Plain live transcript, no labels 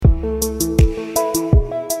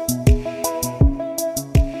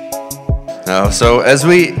So as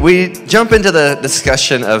we jump into the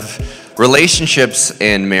discussion of relationships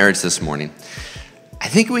and marriage this morning, I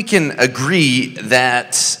think we can agree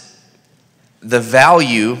that the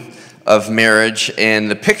value of marriage and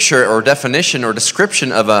the picture or definition or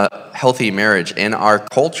description of a healthy marriage in our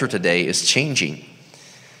culture today is changing.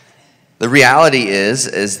 The reality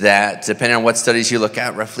is that depending on what studies you look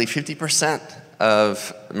at, roughly 50%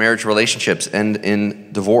 of marriage relationships end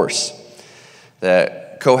in divorce. The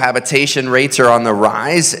cohabitation rates are on the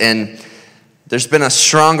rise, and there's been a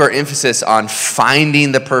stronger emphasis on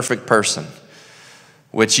finding the perfect person,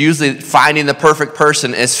 which usually finding the perfect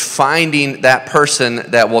person is finding that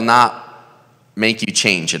person that will not make you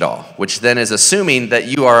change at all, which then is assuming that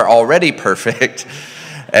you are already perfect,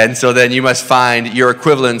 and so then you must find your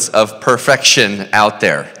equivalents of perfection out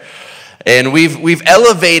there. And we've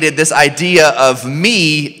elevated this idea of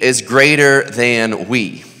me is greater than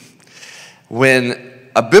we. When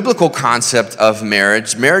a biblical concept of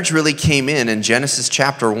marriage really came in Genesis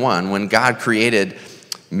chapter 1 when God created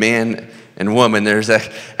man and woman. There's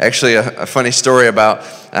actually a funny story about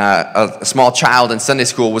a small child in Sunday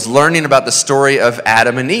school was learning about the story of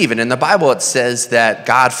Adam and Eve. And in the Bible it says that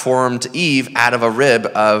God formed Eve out of a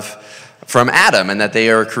rib from Adam, and that they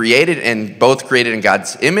are created and both created in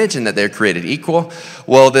God's image and that they're created equal.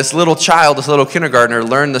 Well, this little child, this little kindergartner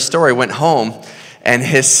learned the story, went home, and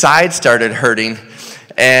his side started hurting.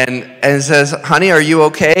 And says, honey, are you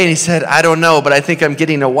okay? And he said, I don't know, but I think I'm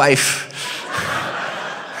getting a wife.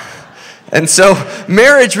 And so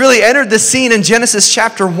marriage really entered the scene in Genesis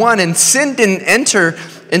chapter 1, and sin didn't enter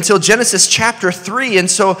until Genesis chapter 3.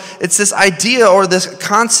 And so it's this idea or this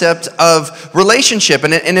concept of relationship.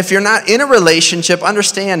 And if you're not in a relationship,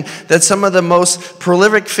 understand that some of the most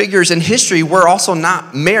prolific figures in history were also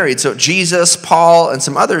not married. So Jesus, Paul, and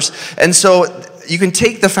some others. And so you can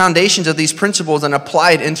take the foundations of these principles and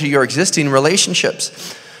apply it into your existing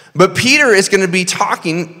relationships. But Peter is going to be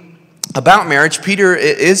talking about marriage. Peter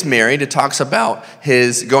is married. It talks about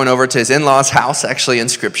his going over to his in-laws' house, actually in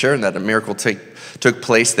Scripture, and that a miracle took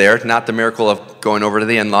place there. Not the miracle of going over to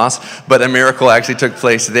the in-laws, but a miracle actually took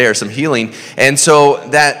place there, some healing. And so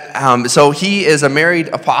so he is a married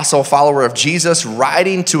apostle, follower of Jesus,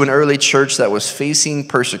 writing to an early church that was facing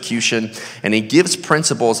persecution, and he gives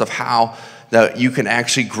principles of how that you can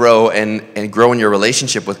actually grow and grow in your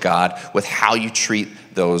relationship with God with how you treat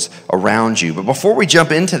those around you. But before we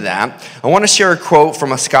jump into that, I want to share a quote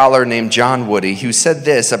from a scholar named John Woody who said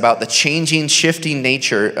this about the changing, shifting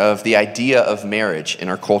nature of the idea of marriage in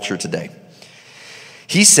our culture today.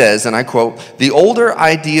 He says, and I quote, "The older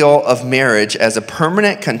ideal of marriage as a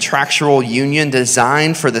permanent contractual union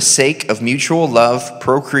designed for the sake of mutual love,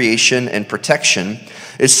 procreation, and protection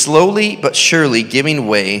is slowly but surely giving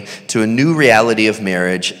way to a new reality of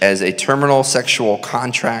marriage as a terminal sexual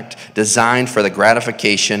contract designed for the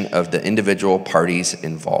gratification of the individual parties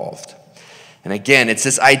involved." And again, it's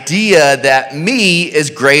this idea that me is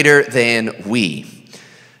greater than we.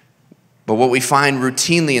 But what we find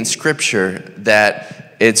routinely in Scripture,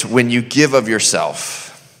 that it's when you give of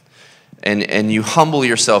yourself and you humble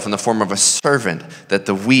yourself in the form of a servant that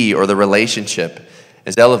the we or the relationship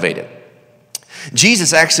is elevated.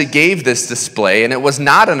 Jesus actually gave this display, and it was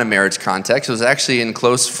not in a marriage context. It was actually in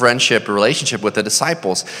close friendship or relationship with the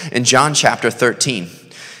disciples in John chapter 13.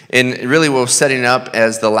 And really what was setting up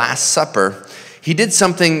as the Last Supper, he did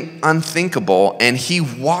something unthinkable, and he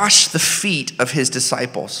washed the feet of his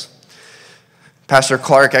disciples. Pastor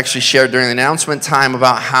Clark actually shared during the announcement time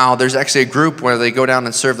about how there's actually a group where they go down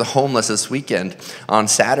and serve the homeless this weekend on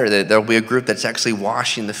Saturday. There'll be a group that's actually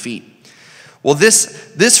washing the feet. Well,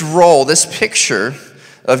 this role, this picture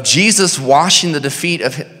of Jesus washing the feet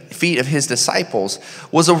of his disciples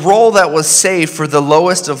was a role that was saved for the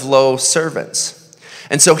lowest of low servants.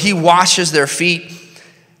 And so he washes their feet,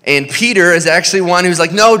 and Peter is actually one who's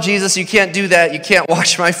like, no, Jesus, you can't do that. You can't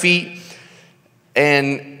wash my feet.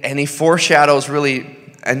 And he foreshadows really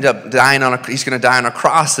end up he's going to die on a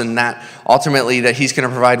cross, and that ultimately that he's going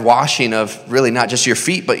to provide washing of really not just your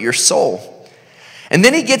feet, but your soul. And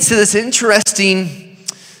then he gets to this interesting,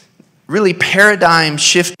 really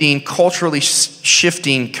paradigm-shifting, culturally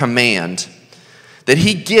shifting command that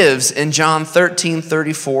he gives in John 13,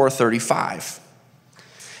 34, 35.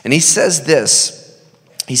 And he says this,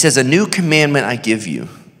 he says, "A new commandment I give you,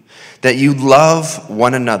 that you love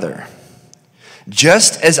one another.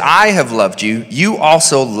 Just as I have loved you, you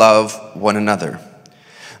also love one another.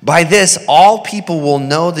 By this, all people will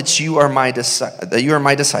know that you are my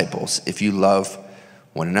disciples if you love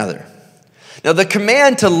one another." Now, the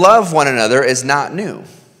command to love one another is not new.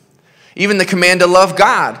 Even the command to love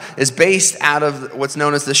God is based out of what's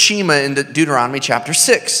known as the Shema in Deuteronomy chapter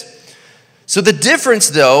 6. So the difference,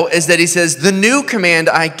 though, is that he says, the new command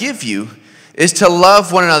I give you is to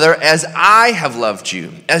love one another as I have loved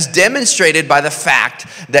you, as demonstrated by the fact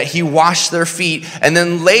that he washed their feet, and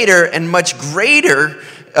then later and much greater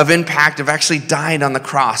of impact of actually dying on the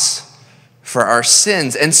cross for our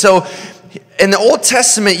sins. And so in the Old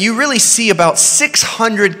Testament, you really see about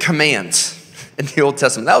 600 commands in the Old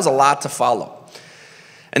Testament. That was a lot to follow.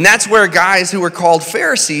 And that's where guys who were called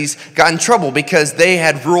Pharisees got in trouble, because they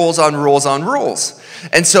had rules on rules on rules.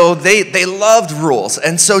 And so they loved rules.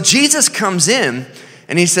 And so Jesus comes in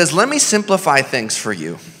and he says, let me simplify things for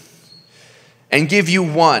you and give you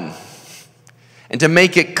one, and to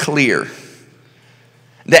make it clear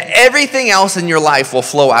that everything else in your life will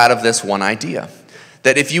flow out of this one idea.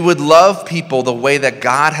 That if you would love people the way that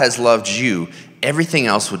God has loved you, everything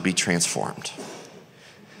else would be transformed.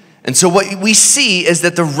 And so what we see is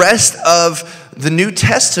that the rest of the New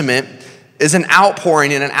Testament is an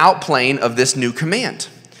outpouring and an outplaying of this new command.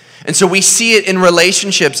 And so we see it in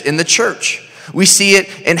relationships in the church. We see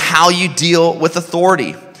it in how you deal with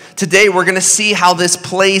authority. Today we're going to see how this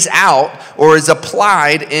plays out or is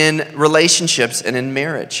applied in relationships and in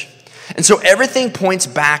marriage. And so everything points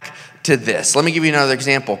back to this. Let me give you another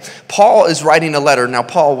example. Paul is writing a letter. Now,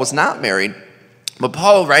 Paul was not married, but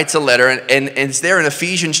Paul writes a letter, and it's there in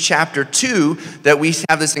Ephesians chapter 2 that we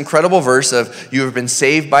have this incredible verse of, you have been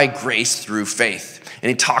saved by grace through faith. And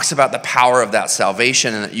he talks about the power of that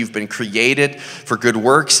salvation, and that you've been created for good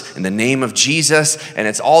works in the name of Jesus, and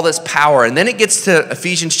it's all this power. And then it gets to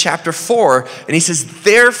Ephesians chapter 4, and he says,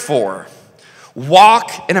 therefore,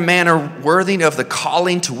 walk in a manner worthy of the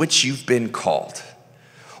calling to which you've been called.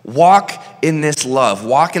 Walk in this love,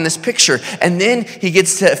 walk in this picture. And then he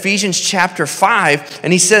gets to Ephesians chapter 5,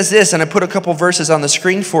 and he says this, and I put a couple verses on the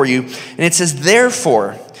screen for you, and it says,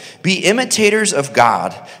 therefore, be imitators of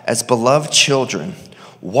God as beloved children.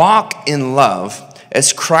 Walk in love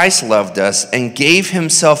as Christ loved us and gave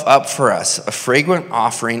himself up for us, a fragrant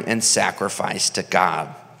offering and sacrifice to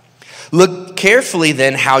God. Look carefully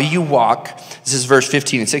then how you walk, this is verse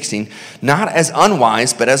 15 and 16, not as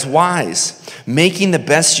unwise, but as wise, making the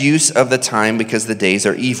best use of the time because the days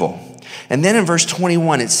are evil. And then in verse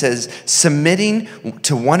 21, it says, submitting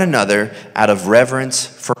to one another out of reverence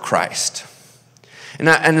for Christ.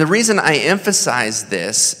 And the reason I emphasize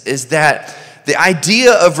this is that the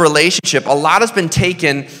idea of relationship, a lot has been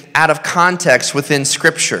taken out of context within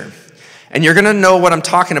Scripture. And you're going to know what I'm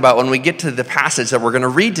talking about when we get to the passage that we're going to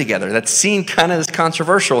read together. That's seen kind of as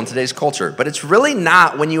controversial in today's culture. But it's really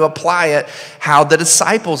not when you apply it how the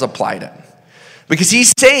disciples applied it. Because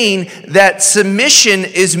he's saying that submission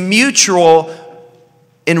is mutual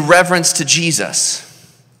in reverence to Jesus.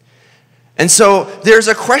 And so there's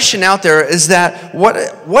a question out there, is that what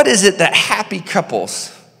is it that happy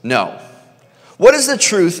couples know? What is the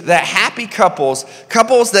truth that happy couples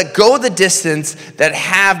that go the distance, that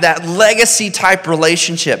have that legacy type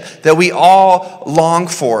relationship that we all long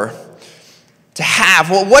for to have?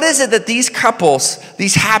 Well, what is it that these couples,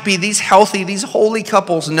 these happy, these healthy, these holy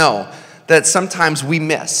couples know that sometimes we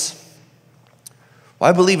miss? Well,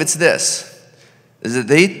 I believe it's this, is that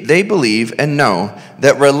they believe and know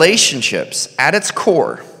that relationships at its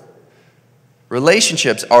core,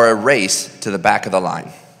 relationships are a race to the back of the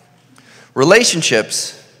line.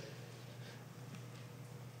 Relationships,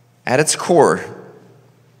 at its core,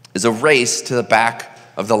 is a race to the back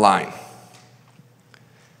of the line.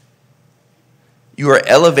 You are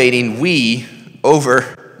elevating we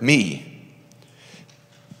over me.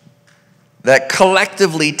 That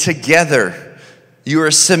collectively, together, you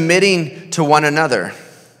are submitting to one another.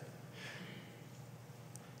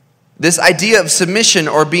 This idea of submission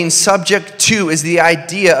or being subject to is the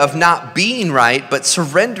idea of not being right, but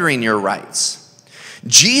surrendering your rights.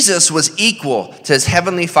 Jesus was equal to his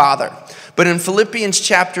heavenly Father. But in Philippians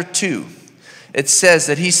chapter 2, it says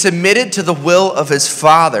that he submitted to the will of his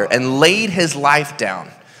Father and laid his life down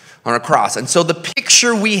on a cross. And so the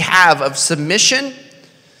picture we have of submission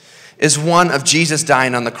is one of Jesus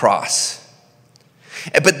dying on the cross.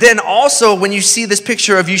 But then also when you see this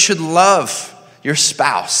picture of you should love your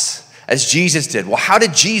spouse as Jesus did. Well, how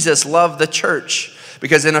did Jesus love the church?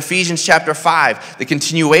 Because in Ephesians chapter 5, the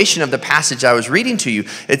continuation of the passage I was reading to you,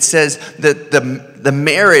 it says that the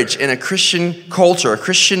marriage in a Christian culture, a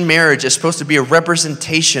Christian marriage is supposed to be a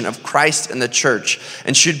representation of Christ and the church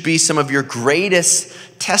and should be some of your greatest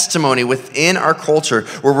testimony within our culture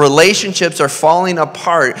where relationships are falling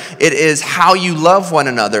apart. It is how you love one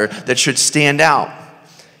another that should stand out.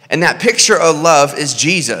 And that picture of love is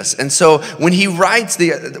Jesus. And so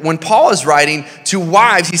when Paul is writing to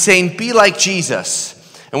wives, he's saying, be like Jesus.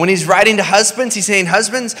 And when he's writing to husbands, he's saying,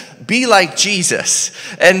 husbands, be like Jesus.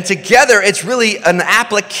 And together, it's really an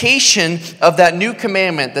application of that new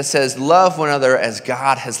commandment that says, love one another as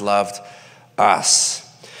God has loved us.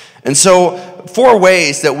 And so 4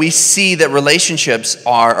 ways that we see that relationships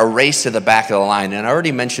are a race to the back of the line. And I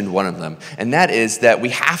already mentioned one of them. And that is that we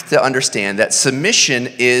have to understand that submission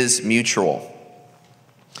is mutual.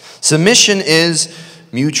 Submission is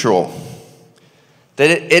mutual. That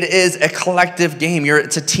it is a collective game.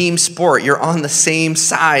 It's a team sport. You're on the same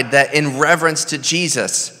side, that in reverence to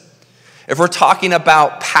Jesus. If we're talking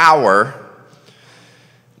about power,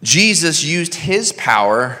 Jesus used his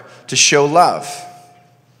power to show love.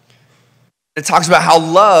 It talks about how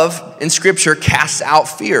love in Scripture casts out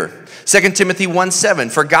fear. 2 Timothy 1:7,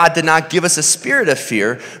 for God did not give us a spirit of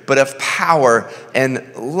fear, but of power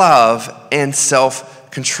and love and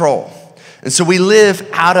self-control. And so we live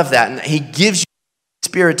out of that, and he gives you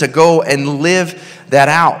Spirit to go and live that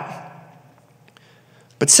out.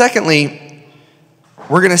 But secondly,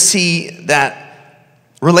 we're going to see that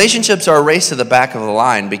relationships are a race to the back of the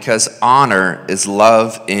line because honor is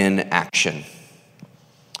love in action.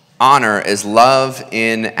 Honor is love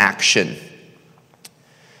in action.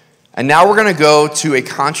 And now we're going to go to a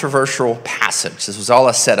controversial passage. This was all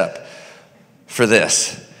a setup for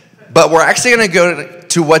this. But we're actually going to go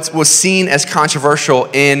to what was seen as controversial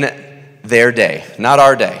in their day, not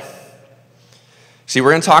our day. See,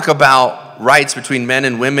 we're going to talk about rights between men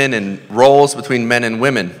and women and roles between men and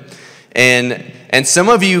women. And some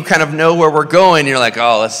of you kind of know where we're going. You're like,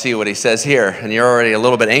 oh, let's see what he says here. And you're already a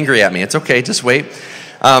little bit angry at me. It's okay, just wait.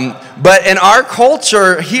 But in our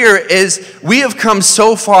culture here is we have come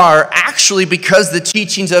so far actually because the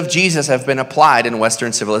teachings of Jesus have been applied in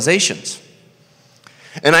Western civilizations.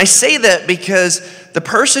 And I say that because the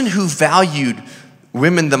person who valued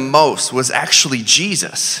women the most was actually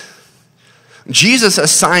Jesus. Jesus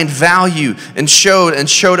assigned value and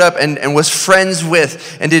showed up and was friends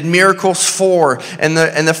with and did miracles for. And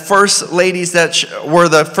the first ladies that were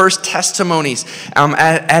the first testimonies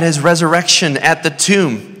at his resurrection at the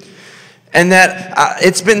tomb. And that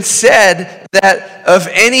it's been said that of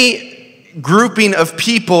any grouping of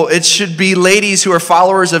people, it should be ladies who are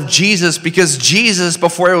followers of Jesus, because Jesus,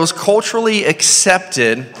 before it was culturally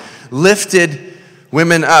accepted, lifted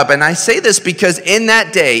women up. And I say this because in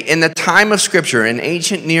that day, in the time of Scripture, in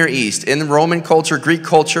ancient Near East, in Roman culture, Greek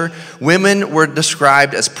culture, women were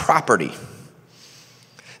described as property.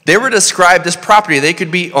 They were described as property. They could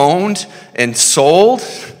be owned and sold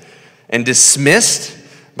and dismissed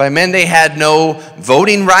by men. They had no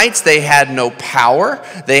voting rights. They had no power.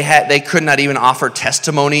 They could not even offer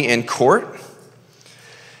testimony in court.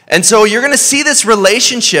 And so you're going to see this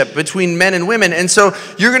relationship between men and women. And so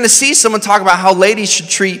you're going to see someone talk about how ladies should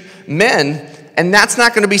treat men. And that's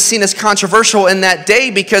not going to be seen as controversial in that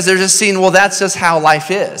day because they're just seeing, well, that's just how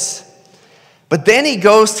life is. But then he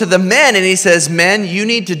goes to the men and he says, men, you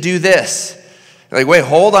need to do this. You're like, wait,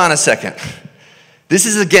 hold on a second. This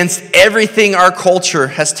is against everything our culture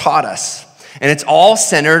has taught us. And it's all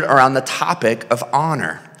centered around the topic of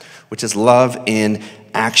honor, which is love in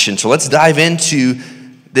action. So let's dive into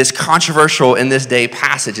this controversial in this day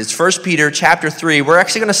passage. It's 1 Peter chapter 3. We're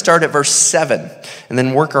actually going to start at verse 7 and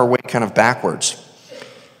then work our way kind of backwards.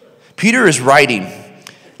 Peter is writing.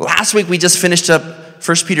 Last week we just finished up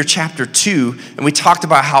 1 Peter chapter 2, and we talked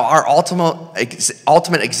about how our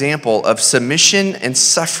ultimate example of submission and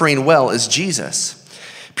suffering well is Jesus.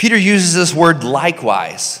 Peter uses this word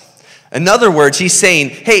likewise. In other words, he's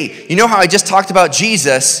saying, hey, you know how I just talked about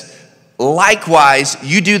Jesus? Likewise,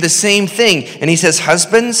 you do the same thing. And he says,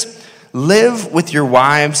 husbands, live with your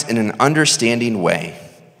wives in an understanding way,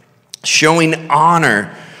 showing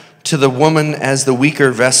honor to the woman as the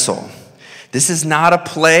weaker vessel. This is not a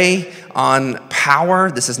play on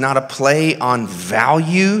power. This is not a play on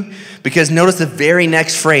value. Because notice the very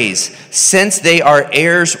next phrase, since they are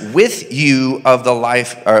heirs with you of the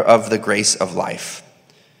life, or of the grace of life,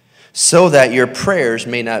 so that your prayers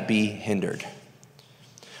may not be hindered.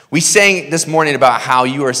 We sang this morning about how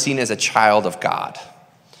you are seen as a child of God.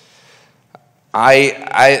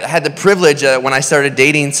 I had the privilege when I started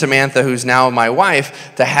dating Samantha, who's now my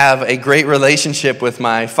wife, to have a great relationship with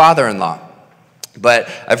my father-in-law. But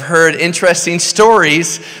I've heard interesting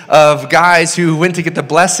stories of guys who went to get the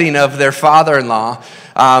blessing of their father-in-law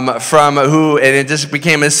from who, and it just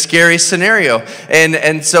became a scary scenario. And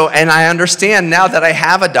I understand now that I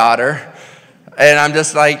have a daughter. And I'm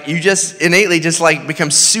just like, you just innately just like become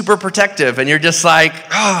super protective. And you're just like,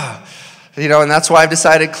 and that's why I've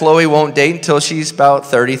decided Chloe won't date until she's about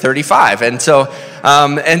 30, 35. And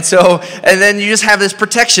then you just have this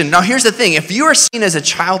protection. Now, here's the thing. If you are seen as a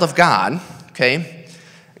child of God, okay,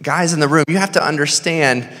 guys in the room, you have to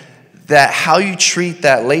understand that how you treat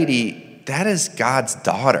that lady, that is God's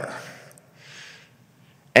daughter.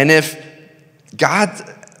 And if God's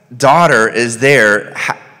daughter is there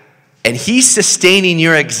and he's sustaining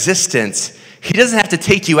your existence, he doesn't have to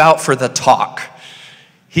take you out for the talk.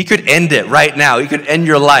 He could end it right now. He could end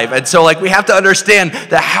your life. And so we have to understand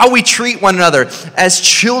that how we treat one another as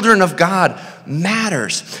children of God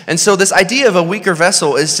matters. And so this idea of a weaker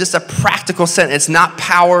vessel is just a practical sense. It's not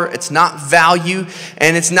power, it's not value,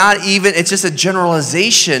 and it's just a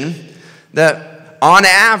generalization that on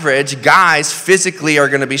average, guys physically are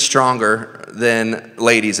going to be stronger than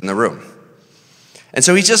ladies in the room. And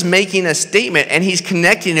so he's just making a statement, and he's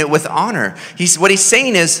connecting it with honor. What he's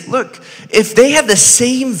saying is, look, if they have the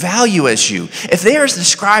same value as you, if they are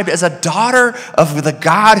described as a daughter of the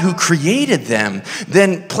God who created them,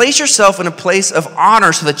 then place yourself in a place of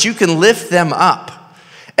honor so that you can lift them up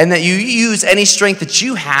and that you use any strength that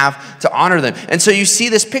you have to honor them. And so you see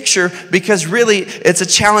this picture because really it's a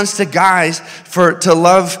challenge to guys to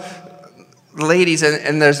love ladies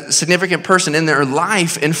and the significant person in their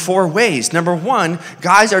life in 4 ways. Number 1,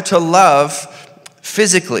 guys are to love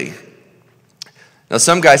physically. Now,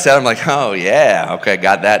 some guys said, I'm like, oh yeah, okay,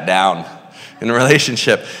 got that down in a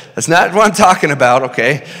relationship. That's not what I'm talking about,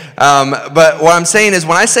 okay? But what I'm saying is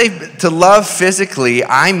when I say to love physically,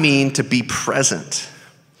 I mean to be present.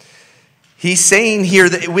 He's saying here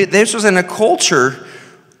that this was in a culture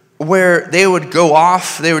where they would go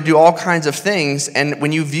off, they would do all kinds of things, and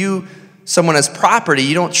when you view someone as property,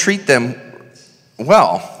 you don't treat them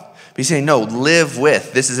well. But he's saying, no, live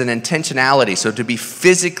with. This is an intentionality. So to be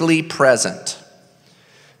physically present.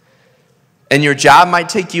 And your job might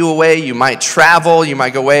take you away. You might travel. You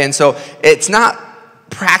might go away. And so it's not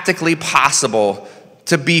practically possible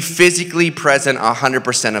to be physically present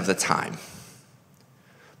 100% of the time.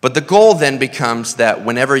 But the goal then becomes that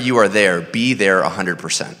whenever you are there, be there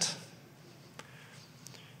 100%.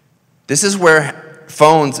 This is where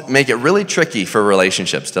phones make it really tricky for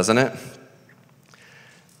relationships, doesn't it?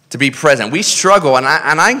 To be present. We struggle, and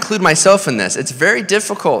I include myself in this. It's very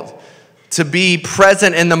difficult to be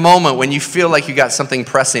present in the moment when you feel like you got something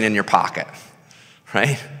pressing in your pocket,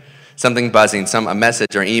 right? Something buzzing, a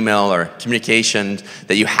message or email or communication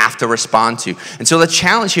that you have to respond to. And so the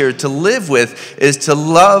challenge here to live with is to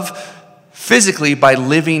love physically by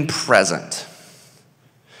living present.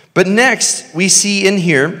 But next, we see in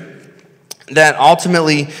here that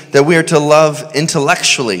ultimately that we are to love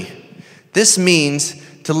intellectually. This means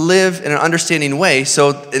to live in an understanding way.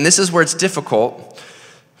 And this is where it's difficult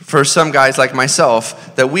for some guys like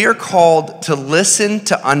myself, that we are called to listen,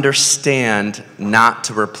 to understand, not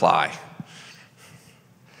to reply.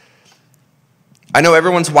 I know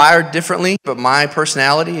everyone's wired differently, but my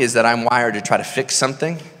personality is that I'm wired to try to fix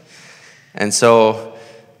something. And so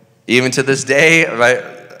even to this day,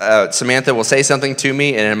 Samantha will say something to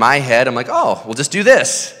me, and in my head, I'm like, oh, we'll just do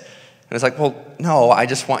this. And it's like, well, no, I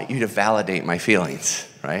just want you to validate my feelings,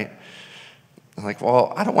 right? I'm like,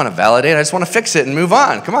 well, I don't want to validate. I just want to fix it and move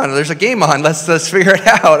on. Come on, there's a game on. Let's figure it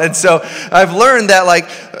out. And so I've learned that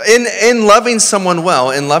in loving someone well,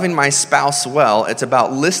 in loving my spouse well, it's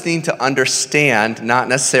about listening to understand, not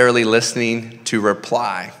necessarily listening to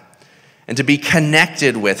reply. And to be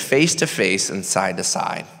connected with face to face and side to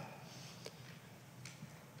side.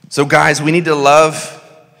 So guys, we need to love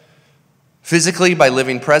physically by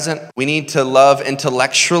living present. We need to love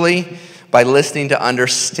intellectually by listening to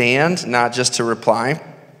understand, not just to reply.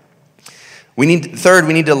 Third,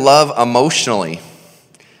 we need to love emotionally.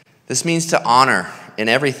 This means to honor in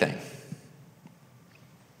everything.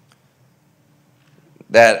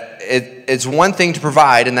 That it's one thing to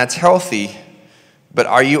provide, and that's healthy, but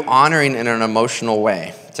are you honoring in an emotional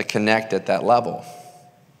way to connect at that level?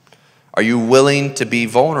 Are you willing to be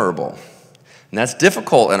vulnerable? And that's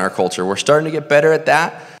difficult in our culture. We're starting to get better at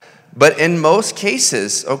that. But in most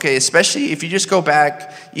cases, okay, especially if you just go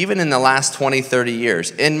back, even in the last 20, 30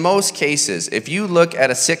 years, in most cases, if you look at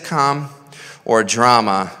a sitcom or a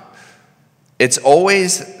drama, it's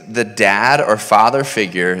always the dad or father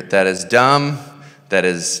figure that is dumb, that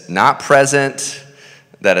is not present,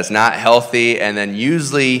 that is not healthy, and then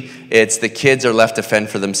usually it's the kids are left to fend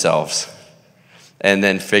for themselves. And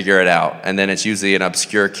then figure it out. And then it's usually an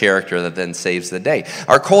obscure character that then saves the day.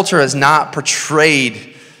 Our culture has not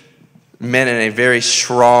portrayed men in a very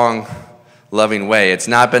strong, loving way. It's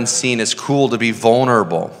not been seen as cool to be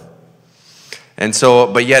vulnerable. And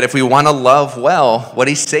so, but yet if we want to love well, what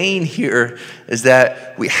he's saying here is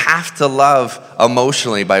that we have to love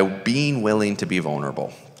emotionally by being willing to be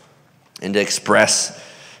vulnerable and to express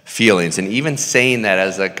feelings. And even saying that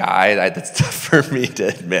as a guy, that's tough for me to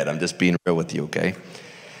admit. I'm just being real with you, okay?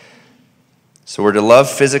 So we're to love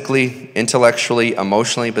physically, intellectually,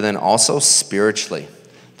 emotionally, but then also spiritually.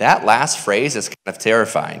 That last phrase is kind of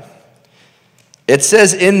terrifying. It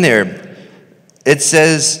says in there, it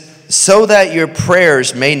says, so that your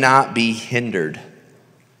prayers may not be hindered.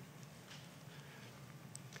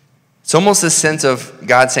 It's almost a sense of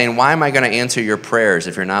God saying, why am I going to answer your prayers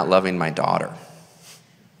if you're not loving my daughter?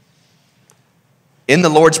 In the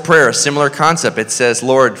Lord's Prayer, a similar concept. It says,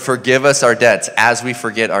 Lord, forgive us our debts as we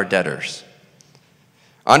forget our debtors.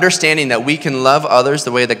 Understanding that we can love others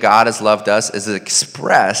the way that God has loved us is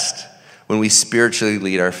expressed when we spiritually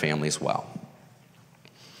lead our families well.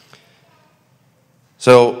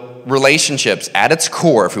 So relationships, at its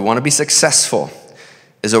core, if we want to be successful,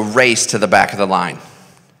 is a race to the back of the line.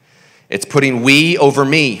 It's putting we over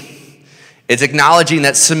me. It's acknowledging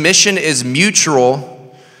that submission is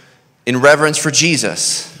mutual in reverence for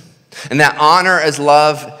Jesus, and that honor is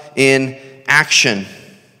love in action.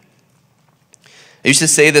 I used to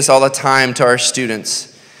say this all the time to our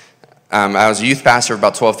students. I was a youth pastor for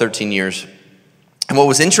about 12, 13 years. And what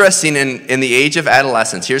was interesting in the age of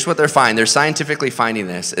adolescence, here's what they're finding. They're scientifically finding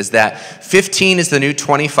this, is that 15 is the new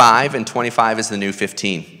 25 and 25 is the new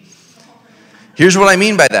 15. Here's what I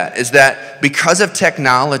mean by that, is that because of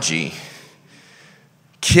technology,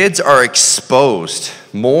 kids are exposed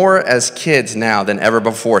more as kids now than ever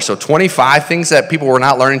before. So 25, things that people were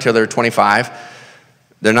not learning till they're 25,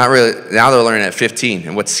 they're not really, now they're learning at 15.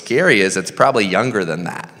 And what's scary is it's probably younger than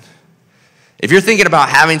that. If you're thinking about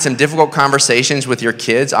having some difficult conversations with your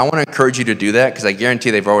kids, I want to encourage you to do that because I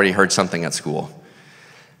guarantee they've already heard something at school.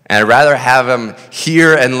 And I'd rather have them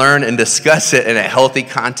hear and learn and discuss it in a healthy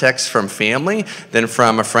context from family than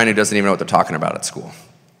from a friend who doesn't even know what they're talking about at school.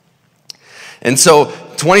 And so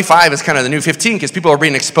 25 is kind of the new 15 because people are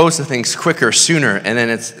being exposed to things quicker, sooner, and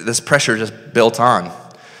then it's this pressure just built on.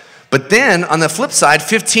 But then on the flip side,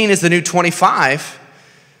 15 is the new 25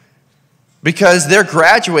 because they're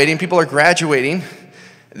graduating, people are graduating,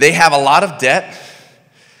 they have a lot of debt.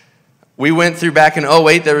 We went through back in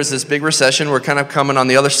 2008, there was this big recession. We're kind of coming on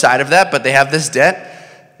the other side of that, but they have this debt.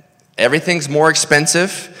 Everything's more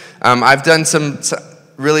expensive. I've done some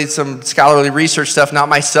scholarly research stuff, not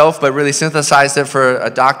myself, but really synthesized it for a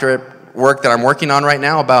doctorate work that I'm working on right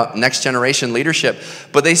now about next generation leadership.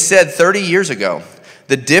 But they said 30 years ago,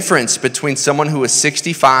 the difference between someone who was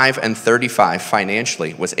 65 and 35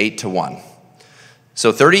 financially was 8-1.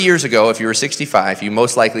 So 30 years ago, if you were 65, you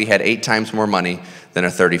most likely had 8 times more money than a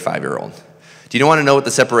 35-year-old. Do you want to know what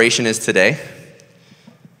the separation is today?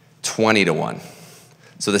 20-1.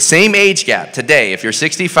 So the same age gap today, if you're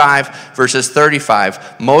 65 versus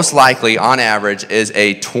 35, most likely, on average, is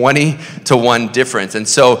a 20-1 difference. And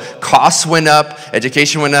so costs went up,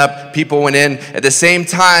 education went up, people went in. At the same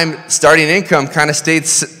time, starting income kind of stayed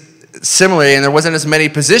similarly, and there wasn't as many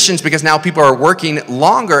positions because now people are working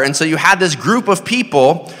longer. And so you had this group of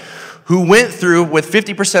people who went through with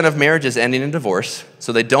 50% of marriages ending in divorce.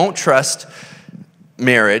 So they don't trust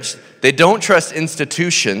marriage. They don't trust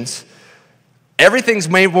institutions. Everything's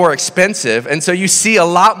made more expensive. And so you see a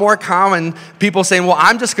lot more common people saying, well,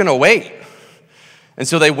 I'm just going to wait. And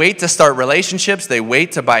so they wait to start relationships, they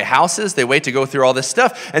wait to buy houses, they wait to go through all this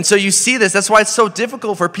stuff. And so you see this, that's why it's so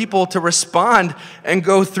difficult for people to respond and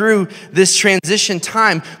go through this transition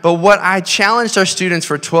time. But what I challenged our students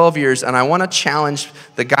for 12 years, and I want to challenge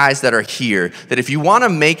the guys that are here, that if you want to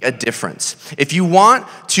make a difference, if you want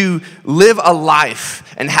to live a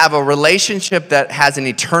life and have a relationship that has an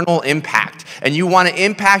eternal impact, and you want to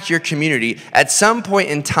impact your community, at some point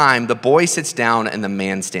in time, the boy sits down and the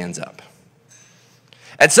man stands up.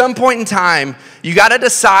 At some point in time, you got to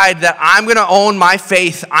decide that I'm going to own my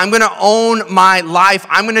faith. I'm going to own my life.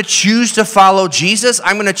 I'm going to choose to follow Jesus.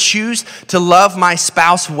 I'm going to choose to love my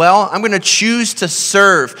spouse well. I'm going to choose to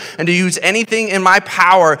serve and to use anything in my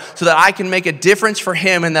power so that I can make a difference for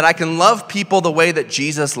him and that I can love people the way that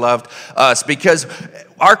Jesus loved us. Because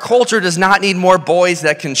our culture does not need more boys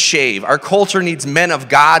that can shave. Our culture needs men of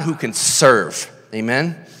God who can serve.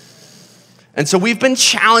 Amen? And so we've been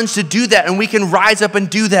challenged to do that, and we can rise up and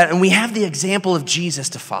do that, and we have the example of Jesus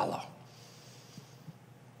to follow.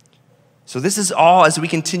 So this is all as we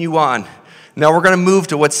continue on. Now we're going to move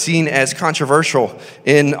to what's seen as controversial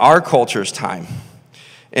in our culture's time.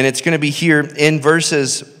 And it's going to be here in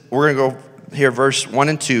verses, we're going to go here, verse 1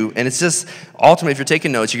 and 2, and it's just, ultimately, if you're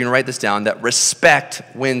taking notes, you can write this down, that respect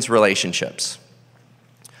wins relationships.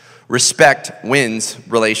 Respect wins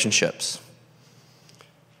relationships.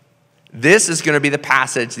 This is going to be the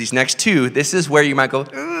passage, these next two, this is where you might go,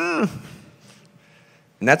 ugh.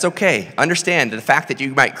 And that's okay. Understand the fact that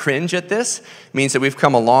you might cringe at this means that we've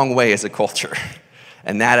come a long way as a culture.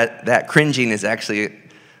 And that cringing is actually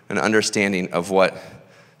an understanding of what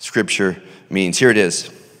Scripture means. Here it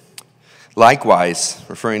is. Likewise,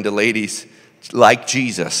 referring to ladies, like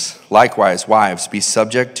Jesus, likewise, wives, be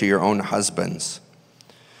subject to your own husbands,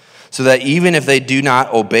 so that even if they do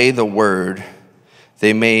not obey the word,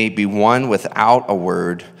 they may be won without a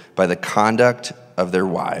word by the conduct of their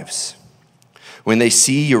wives, when they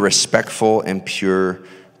see your respectful and pure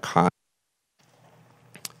conduct.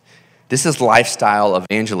 This is lifestyle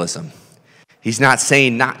evangelism. He's not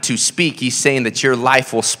saying not to speak. He's saying that your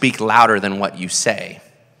life will speak louder than what you say.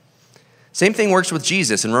 Same thing works with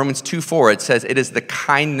Jesus. In Romans 2:4, it says, it is the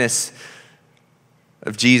kindness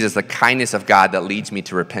of Jesus, the kindness of God that leads me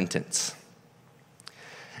to repentance.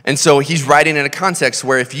 And so he's writing in a context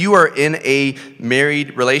where if you are in a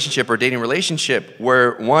married relationship or dating relationship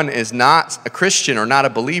where one is not a Christian or not a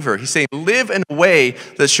believer, he's saying live in a way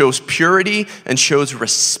that shows purity and shows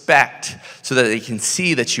respect so that they can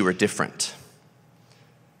see that you are different.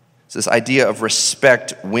 It's this idea of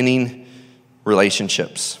respect winning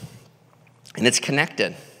relationships. And it's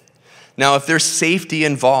connected. Now, if there's safety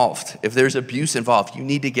involved, if there's abuse involved, you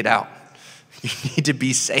need to get out. You need to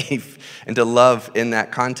be safe and to love in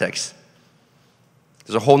that context.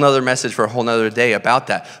 There's a whole nother message for a whole nother day about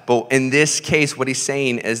that. But in this case, what he's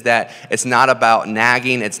saying is that it's not about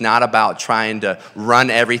nagging. It's not about trying to run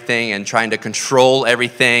everything and trying to control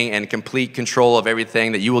everything and complete control of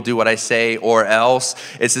everything, that you will do what I say or else.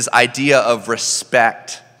 It's this idea of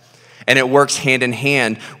respect. And it works hand in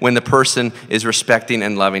hand when the person is respecting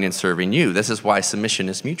and loving and serving you. This is why submission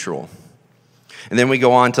is mutual. And then we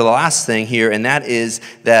go on to the last thing here, and that is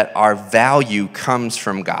that our value comes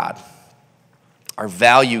from God. Our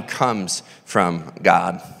value comes from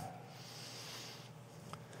God.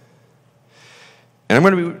 And I'm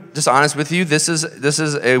going to be just honest with you, this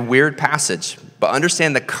is a weird passage, but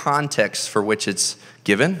understand the context for which it's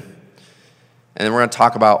given. And then we're going to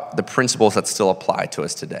talk about the principles that still apply to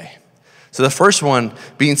us today. So the first one,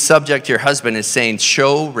 being subject to your husband, is saying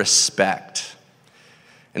show respect.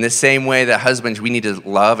 In the same way that husbands, we need to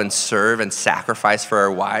love and serve and sacrifice for our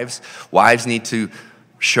wives, wives need to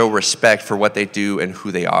show respect for what they do and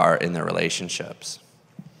who they are in their relationships.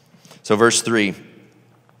 So verse 3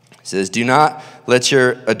 says, do not let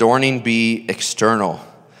your adorning be external,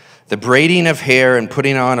 the braiding of hair and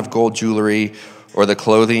putting on of gold jewelry or the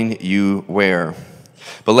clothing you wear.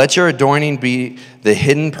 But let your adorning be the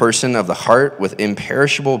hidden person of the heart with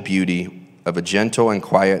imperishable beauty of a gentle and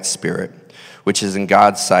quiet spirit, which is in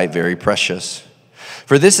God's sight very precious.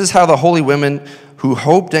 For this is how the holy women who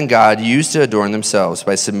hoped in God used to adorn themselves,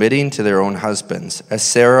 by submitting to their own husbands, as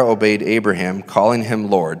Sarah obeyed Abraham, calling him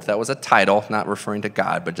Lord. That was a title, not referring to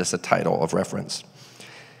God, but just a title of reference.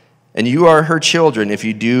 And you are her children if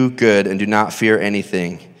you do good and do not fear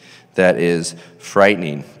anything that is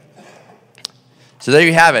frightening. So there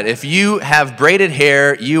you have it. If you have braided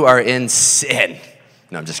hair, you are in sin.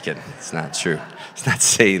 No, I'm just kidding. It's not true. It's not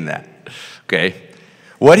saying that. Okay?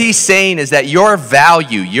 What he's saying is that your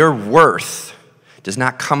value, your worth, does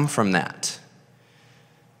not come from that.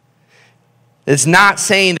 It's not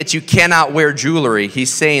saying that you cannot wear jewelry.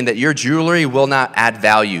 He's saying that your jewelry will not add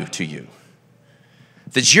value to you.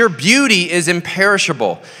 That your beauty is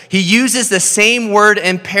imperishable. He uses the same word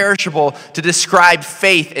imperishable to describe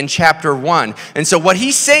faith in chapter 1. And so what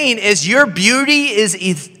he's saying is your beauty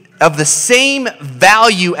is of the same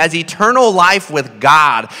value as eternal life with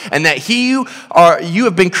God, and that you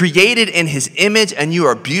have been created in his image, and you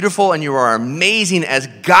are beautiful and you are amazing as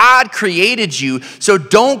God created you. So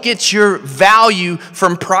don't get your value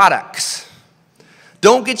from products.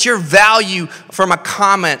 Don't get your value from a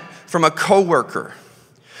comment from a coworker.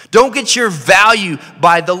 Don't get your value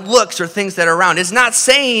by the looks or things that are around. It's not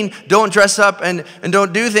saying don't dress up and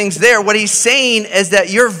don't do things there. What he's saying is that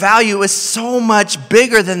your value is so much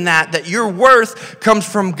bigger than that, that your worth comes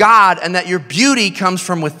from God and that your beauty comes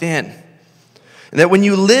from within. And that when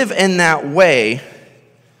you live in that way,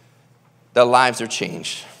 the lives are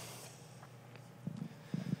changed.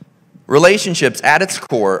 Relationships at its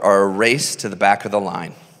core are a race to the back of the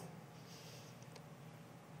line.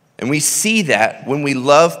 And we see that when we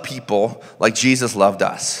love people like Jesus loved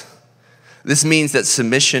us. This means that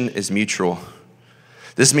submission is mutual.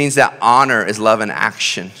 This means that honor is love in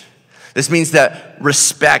action. This means that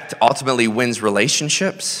respect ultimately wins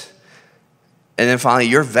relationships. And then finally,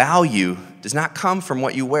 your value does not come from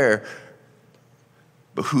what you wear,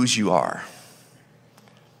 but whose you are.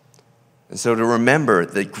 And so to remember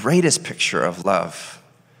the greatest picture of love,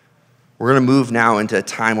 we're going to move now into a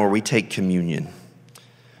time where we take communion.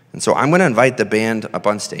 And so I'm going to invite the band up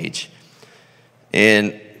on stage.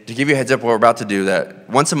 And to give you a heads up what we're about to do, that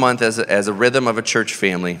once a month as a rhythm of a church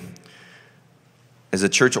family, as a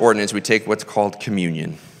church ordinance, we take what's called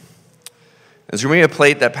communion. There's going to be a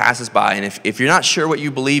plate that passes by, and if you're not sure what you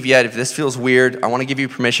believe yet, if this feels weird, I want to give you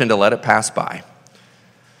permission to let it pass by.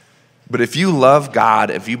 But if you love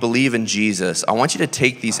God, if you believe in Jesus, I want you to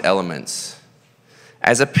take these elements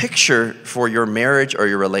as a picture for your marriage or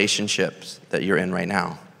your relationships that you're in right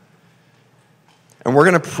now. And we're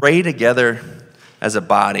going to pray together as a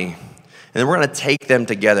body, and then we're going to take them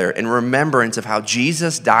together in remembrance of how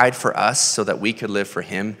Jesus died for us so that we could live for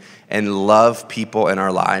him and love people in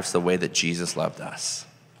our lives the way that Jesus loved us.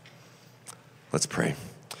 Let's pray.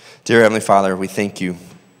 Dear Heavenly Father, we thank you.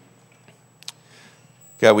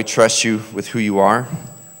 God, we trust you with who you are.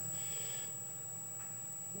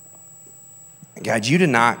 God, you did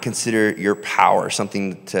not consider your power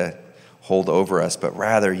something to hold over us, but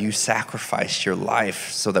rather you sacrificed your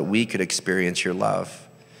life so that we could experience your love.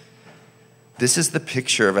 This is the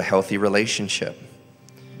picture of a healthy relationship.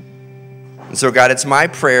 And so, God, it's my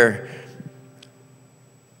prayer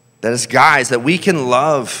that as guys, that we can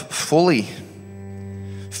love fully,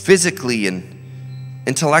 physically and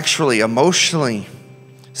intellectually, emotionally,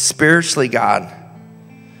 spiritually, God.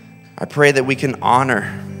 I pray that we can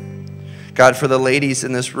honor. God, for the ladies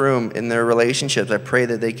in this room, in their relationships, I pray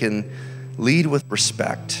that they can lead with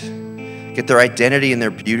respect, get their identity and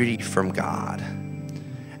their beauty from God,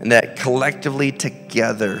 and that collectively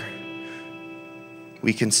together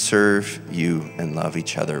we can serve you and love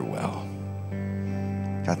each other well.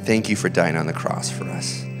 God, thank you for dying on the cross for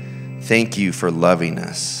us. Thank you for loving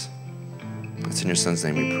us. It's in your son's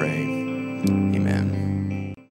name we pray. Amen.